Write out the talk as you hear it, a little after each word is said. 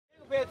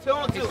What's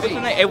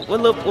your name? Hey, what's your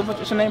name, bro?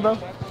 What's your name, bro?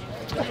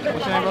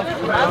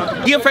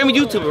 He a famous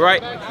YouTuber,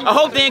 right? I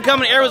hope they ain't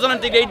coming to Arizona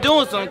and think they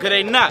doing something, because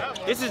they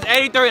not. This is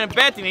 83rd and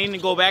Bethany. They need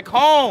to go back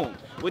home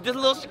with this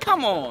little,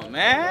 come on,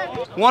 man.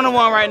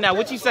 One-on-one right now.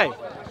 What you say?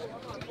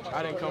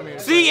 I didn't come here.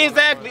 See,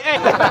 exactly. Hey,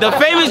 the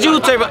famous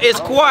YouTuber is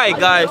quiet,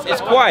 guys. It's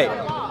quiet.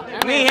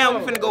 Me and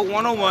him, we finna go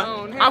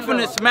one-on-one. I'm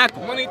finna smack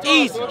him.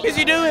 Easy. Is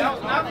he doing?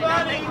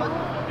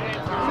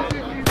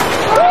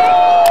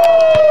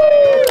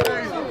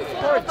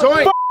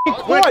 Joint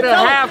went to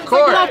half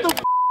court.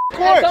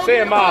 Say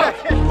him out.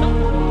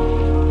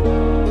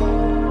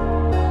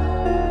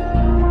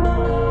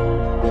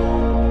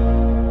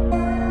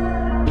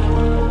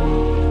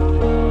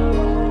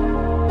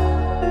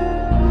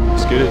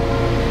 Let's get it.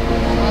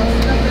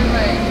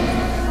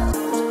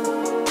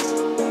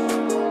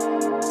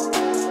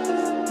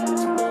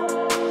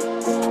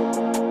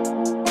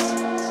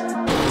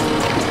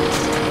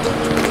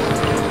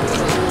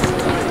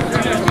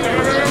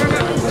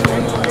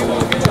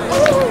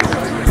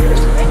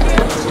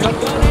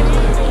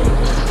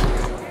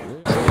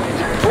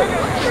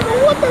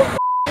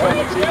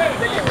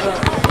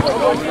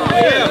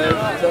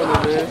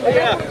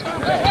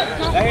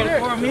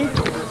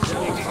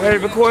 Ready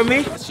to record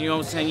me? So, you know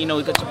what I'm saying? You know,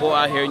 we got your boy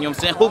out here, you know what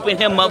I'm saying? Hooping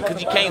him up because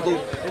he can't hoop.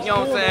 You know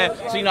what I'm saying?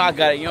 So, you know, I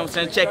got it. You know what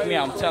I'm saying? Check me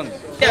out, I'm telling you.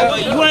 Yeah, but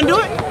you want to do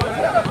it?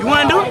 You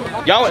want to do it?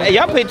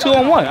 Y'all play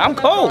 2-on-1. I'm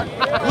cold.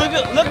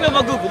 Look me up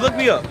on Google. Look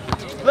me up.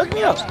 Look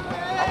me up.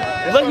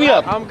 Look me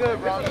up. I'm good,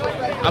 bro.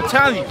 I'm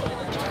telling you.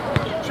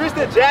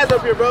 Tristan, Jass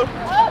up here, bro.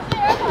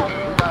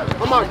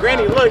 Come on,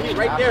 Granny. Look, he's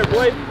right there,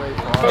 boy.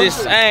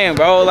 Just saying,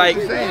 bro. Like,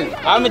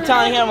 I've been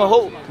telling him a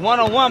whole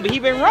 1-on-1, but he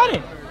been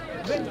running.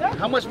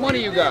 How much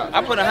money you got?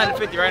 I put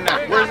 150 right now.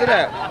 Where's it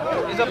at?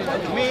 It's up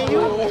to me and you.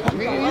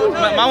 Me and you?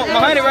 My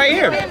 100 right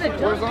here.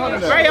 Where's the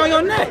 100 at? Right on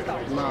your neck.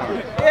 Nah.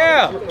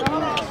 Yeah.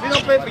 We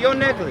gonna play for your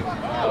necklace.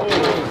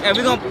 And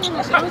we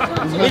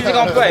just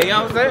gonna play, you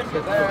know what I'm saying?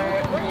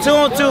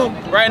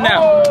 2-on-2 right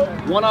now.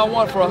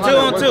 1-on-1 for 100.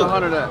 2-on-2. Where's the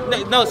 100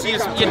 at? No, see,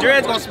 your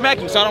dread's gonna smack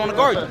you, so I don't wanna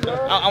guard you.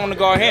 I wanna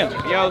guard him.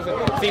 You know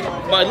what I'm saying?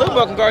 See, my little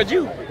bro can guard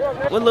you.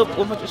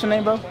 What's your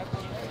name, bro?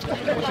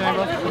 What's your name,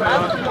 bro?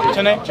 What's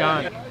your name?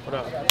 John. What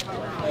up?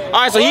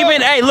 Alright, so he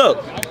been, hey,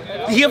 look.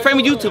 He a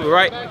famous YouTuber,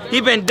 right? He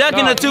been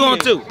ducking the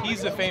 2-on-2.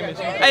 He's a famous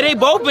hooper. Hey, they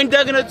both been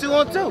ducking the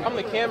 2-on-2. I'm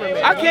the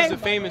cameraman. I can't. He's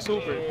a famous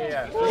hooper.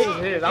 This is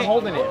his. I'm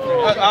holding it.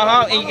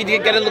 And you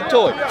gotta look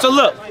toward it. So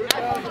look,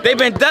 they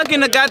been ducking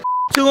the guy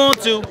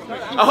 2-on-2.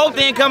 I hope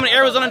they ain't coming to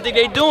Arizona and think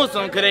they doing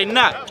something, because they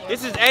not.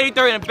 This is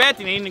 83rd and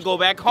Bethany. They need to go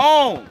back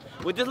home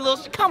with this little,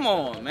 come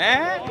on,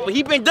 man. But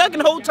he been ducking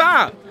the whole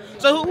time.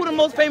 So who the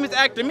most famous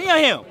actor, me or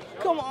him?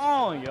 Come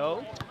on,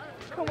 yo.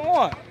 Come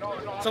on.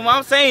 So what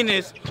I'm saying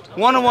is,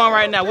 1-on-1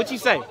 right now. What you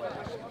say?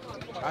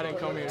 I didn't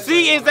come here.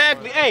 See,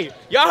 exactly. Hey,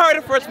 y'all heard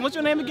it first. What's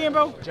your name again,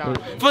 bro? John.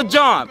 For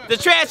John, the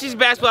trashiest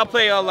basketball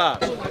player alive.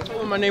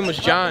 Oh, my name was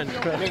John.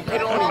 There you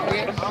go. I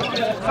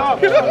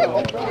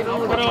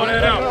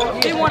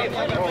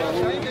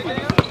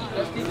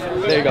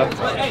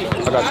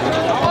got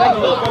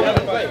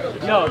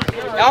you. No,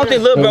 I don't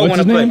think Lil Bro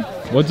want to play.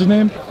 What's his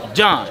name?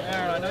 John.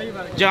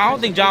 John, I don't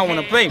think John want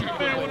to play me.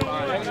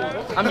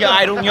 I'm your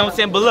idol, you know what I'm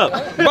saying? But look,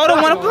 bro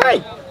don't want to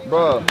play.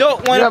 Bro,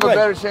 Don't want to play. you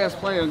have a better chance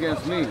playing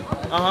against me.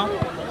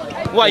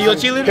 Why, you a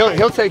cheerleader?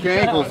 He'll take your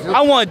ankles.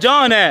 I want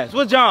John ass.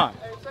 What's John?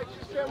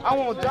 I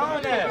want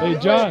John ass. Hey,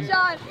 John.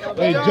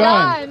 Hey,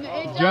 John.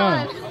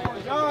 John.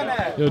 John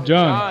ass. Yo,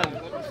 John.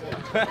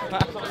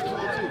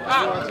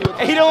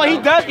 He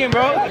ducking,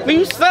 bro. But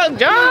you suck,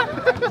 John. You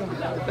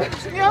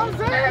know what I'm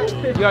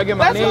saying? You gotta get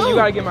my name. You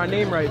gotta get my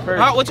name right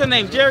first. What's your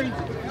name, Jerry?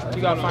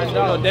 You gotta find it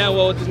out. You know damn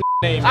well what this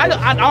name is.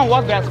 I don't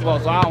watch basketball,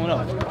 so I don't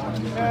know.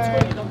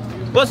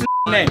 What's his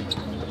name?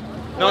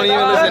 Don't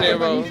even listen in,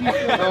 bro.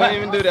 Don't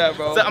even do that,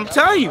 bro. So I'm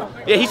telling you.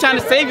 Yeah, he's trying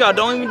to save y'all.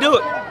 Don't even do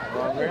it.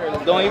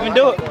 Don't even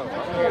do it.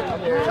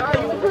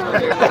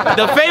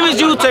 The famous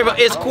YouTuber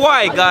is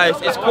quiet,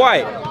 guys. It's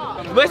quiet.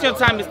 Waste your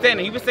time to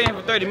standing. He been standing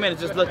for 30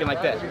 minutes just looking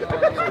like that.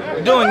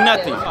 Doing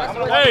nothing.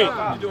 Hey,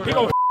 he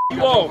gonna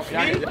you off. You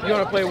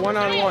wanna play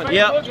 1-on-1?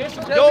 Yep.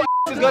 Yo,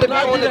 is gonna be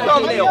on the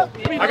thumbnail.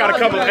 I got a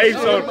couple of apes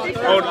on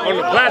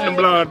the platinum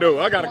blonde though.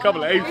 I got a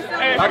couple of apes.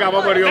 I got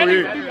my buddy over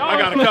here. I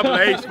got a couple of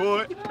apes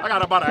for it. I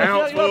got about an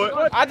ounce for it.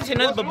 I just hear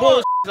nothing but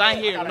bullshit. I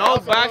ain't hear no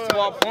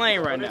basketball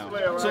playing right now.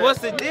 So what's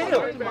the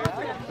deal?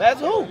 That's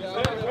who?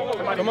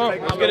 Come on,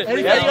 let's get it.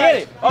 Let's get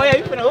it. Oh yeah,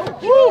 you finna hoop.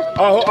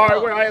 Oh, all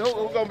right,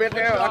 who gonna bet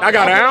down? I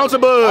got an ounce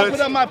of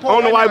buds on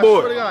the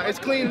whiteboard. It's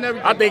clean and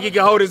everything. I think he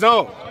can hold his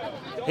own.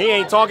 He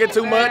ain't talking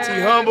too much. He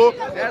humble.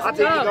 I think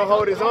he gonna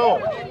hold his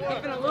own.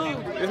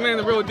 This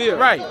man's the real deal.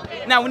 Right.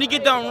 Now when you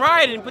get done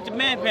riding, put your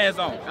man pants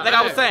on. Like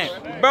I was saying.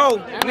 Bro,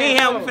 me and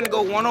him, we finna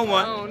go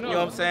 1-on-1. You know what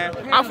I'm saying?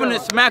 I'm finna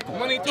smack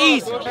him.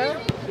 Easy.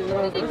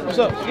 What's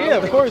up? Yeah,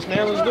 of course,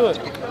 man. Let's do it.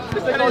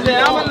 I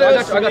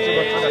got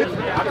you.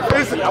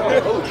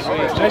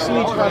 Nice to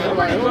meet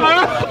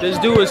you. This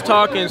dude is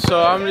talking,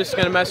 so I'm just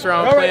gonna mess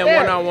around playing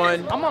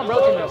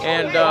 1-on-1.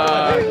 And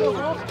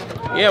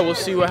yeah, we'll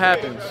see what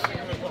happens.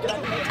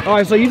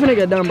 Alright, so you finna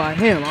get done by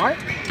him, alright?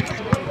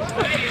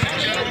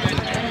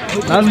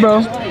 Nice, bro.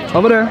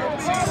 Over there.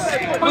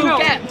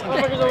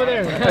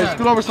 Hey,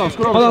 scoot over some.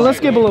 Scoot over. Hold on, let's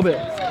skip a little bit.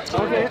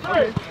 Okay.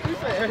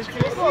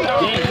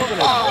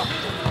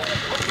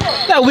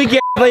 That weak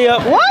ass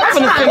layup. What? I'm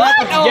gonna send that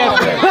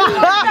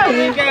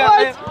together.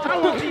 What?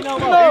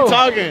 No.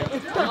 Talking.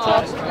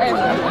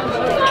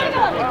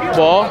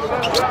 Ball.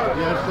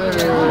 Yes,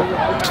 sir.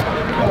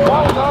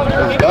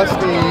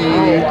 Dusty.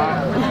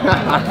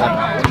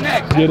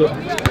 Get it.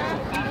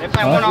 They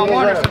play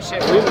one-on-one or some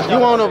shit. You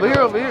want over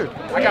here? Over here.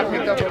 I got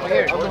picked up over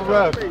here. I'm gonna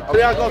rub. So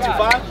y'all go to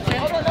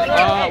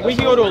 5? We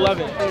can go to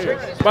 11.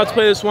 About to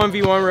play this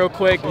 1v1 real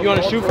quick. You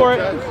want to shoot for it?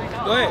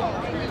 Go ahead.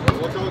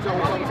 What's up?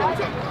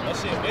 That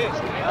shit big.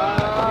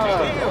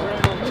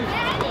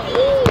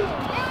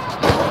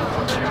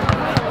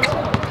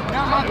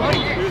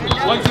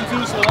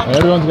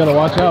 Everyone's gotta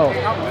watch out.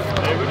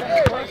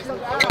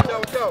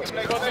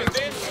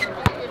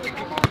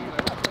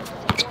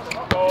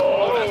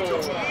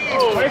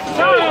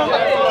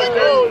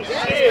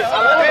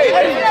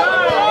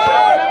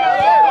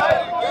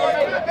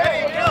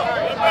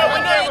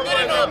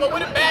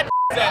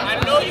 I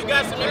know you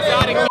got some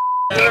exotic. You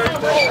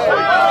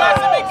got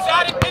some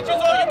exotic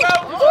pictures on you, bro.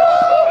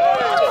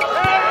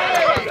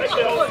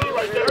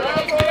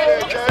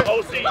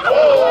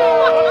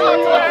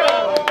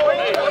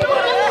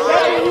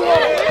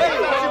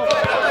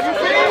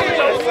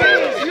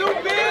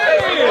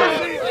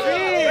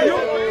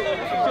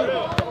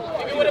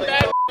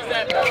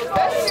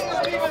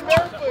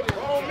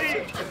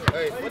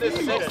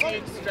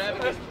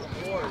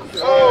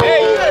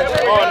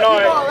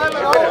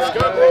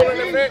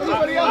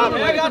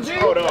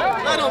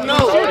 Let them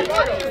know.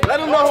 Let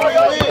them know who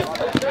you is.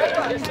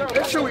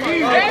 It's too easy.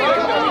 Hey,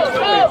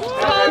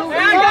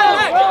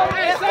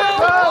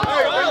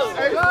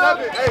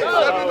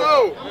 let me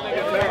know.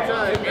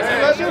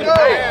 Let you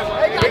know.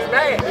 It's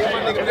bad.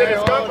 If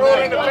it's gun roll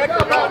in the back, I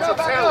want some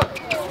talent.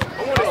 I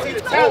want to see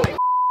the talent.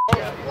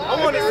 I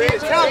want to see the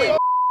talent.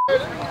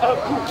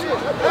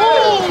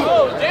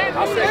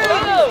 I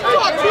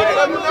said,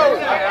 let me know.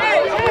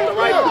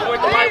 I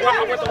went the right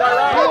route.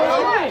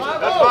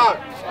 That's fine.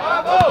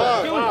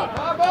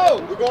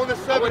 We're going to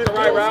 7. I went the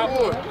right route.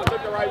 I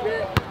took the right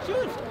bit.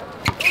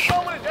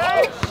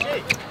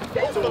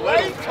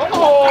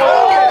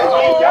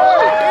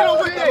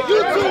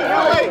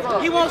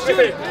 He won't shoot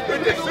it.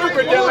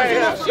 Super delay.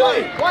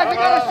 Why is he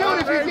gonna shoot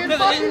if he's getting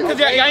fucking? Because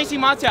y'all ain't see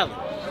my talent.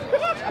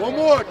 One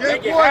more. Make Get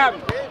it point. happen.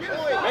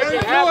 Make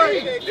it happen.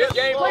 This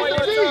game point.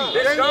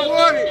 This gun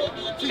point.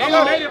 He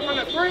made it from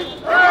the 3.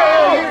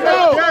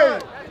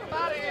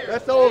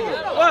 That's over.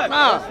 What?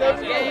 Get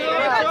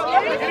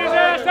his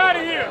ass out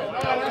of here.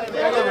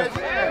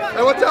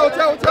 Hey, what's up?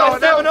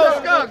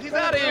 Skunk, he's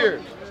out of here.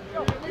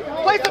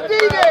 Play some D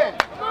then.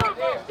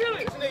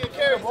 This nigga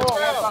carry ball.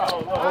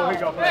 Oh, he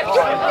go.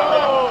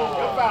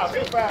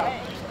 Good foul.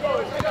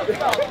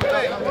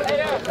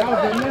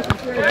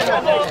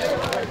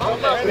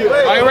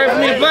 Are you ready for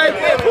me to play?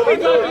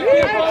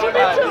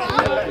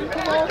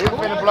 He's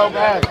finna blow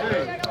past.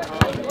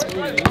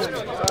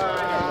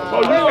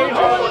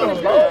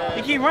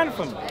 He keep running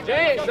from me.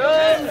 Finish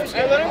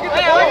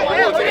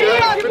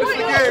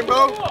the game,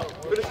 bro.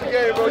 Finish the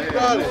game, bro. You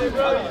got it.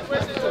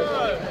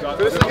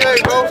 Finish the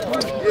game, bro.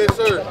 Yes,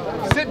 sir.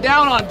 Sit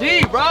down on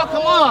D, bro.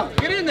 Come on.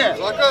 Get in there.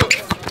 Lock up.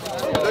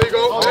 There you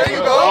go. There you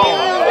go.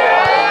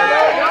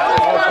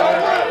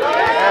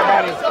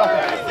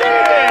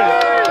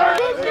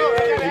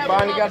 He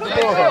finally got the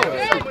door.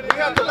 You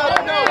got to let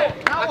him know.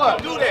 I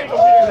can do that.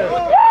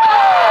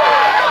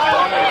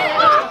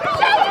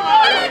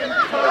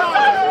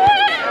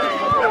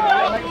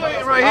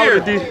 Right here.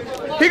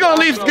 He gonna at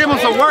least give him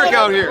some work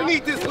out here. We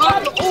need this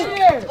lock him.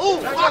 Ooh,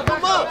 lock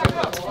him up.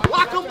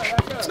 Lock him.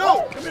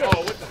 No.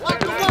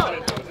 Lock him up.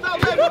 No,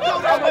 let him go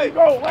that way.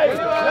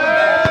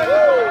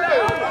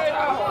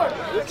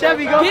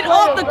 Chevy, go. Get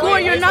off the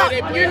court. You're not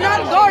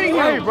guarding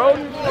him. Hey, bro.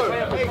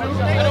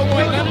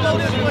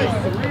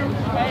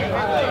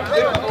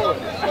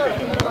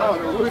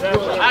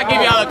 I'll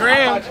give y'all a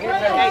grand. You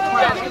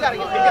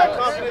got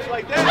confidence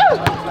like that.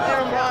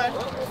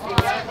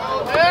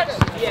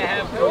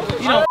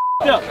 You know,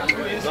 up.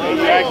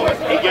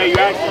 He gave you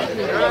action.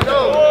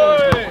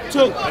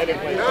 2.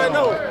 I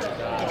know.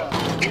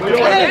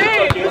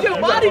 Hey, use your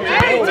body,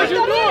 man. What you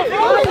doing,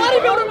 bro?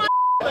 Bodybuilder, man.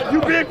 You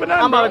big for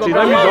nothing. I'm about to go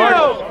back.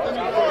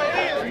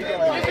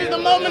 This is the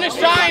moment of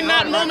shine,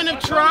 not moment of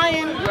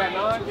trying.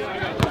 What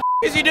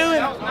is he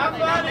doing?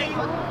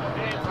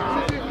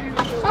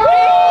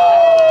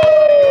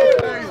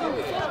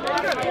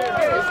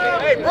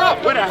 Hey, bro,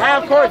 with a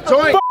half-court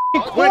joint.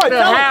 With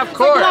the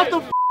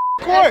half-court.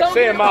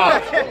 Say Ma.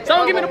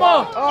 Someone give me the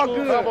ball. All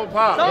good. Someone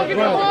give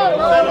me the ball,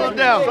 bro. Settle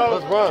down.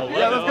 Let's run.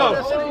 Yeah, let's go.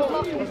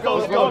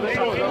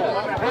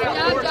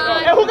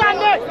 Hey, who got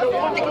next?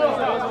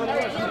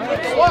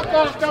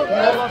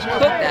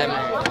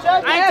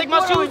 I ain't take my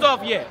shoes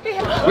off yet.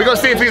 We're gonna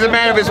see if he's a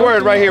man of his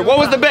word right here. What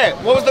was the bet?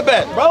 Bro, What's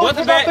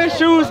the Take off bet? his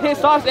shoes, his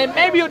socks, and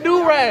maybe a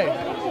do-rag.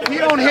 he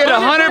don't hit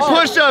 100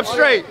 push-ups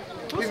straight.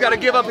 He's gotta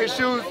give up his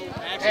shoes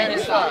And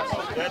his size.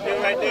 That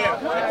dude right there.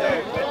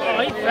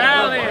 Oh, he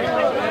fouling.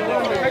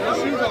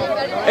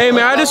 Hey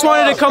man, I just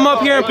wanted to come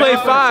up here and play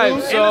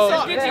 5. So.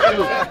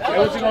 Hey,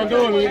 what you gonna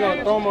do? You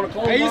gonna throw him on the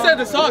clothes? Hey, you said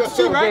the socks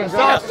too, right?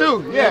 Socks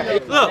too. Yeah.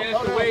 Look.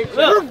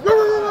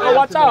 Oh,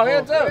 watch out,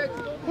 hands up.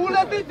 Who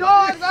let the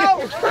dogs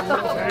out?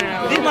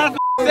 These motherfuckers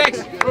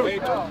sexy.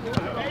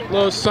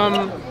 Little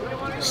some.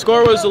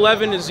 Score was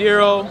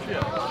 11-0.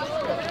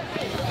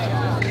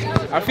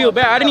 I feel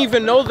bad. I didn't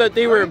even know that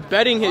they were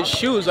betting his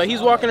shoes. Like,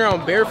 he's walking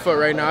around barefoot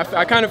right now.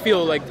 I kind of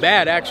feel like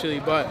bad actually,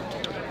 but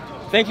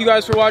thank you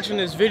guys for watching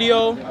this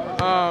video.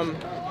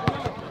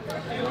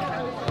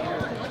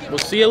 We'll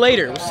see you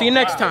later. We'll see you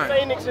next time.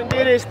 Phoenix and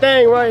did his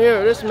thing right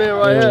here. This man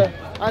right here.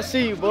 I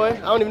see you, boy. I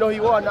don't even know who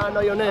you are. Now I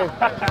know your name.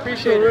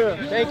 Appreciate it.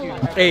 Thank you.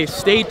 Hey,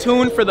 stay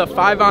tuned for the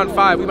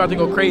 5-on-5. We about to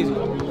go crazy.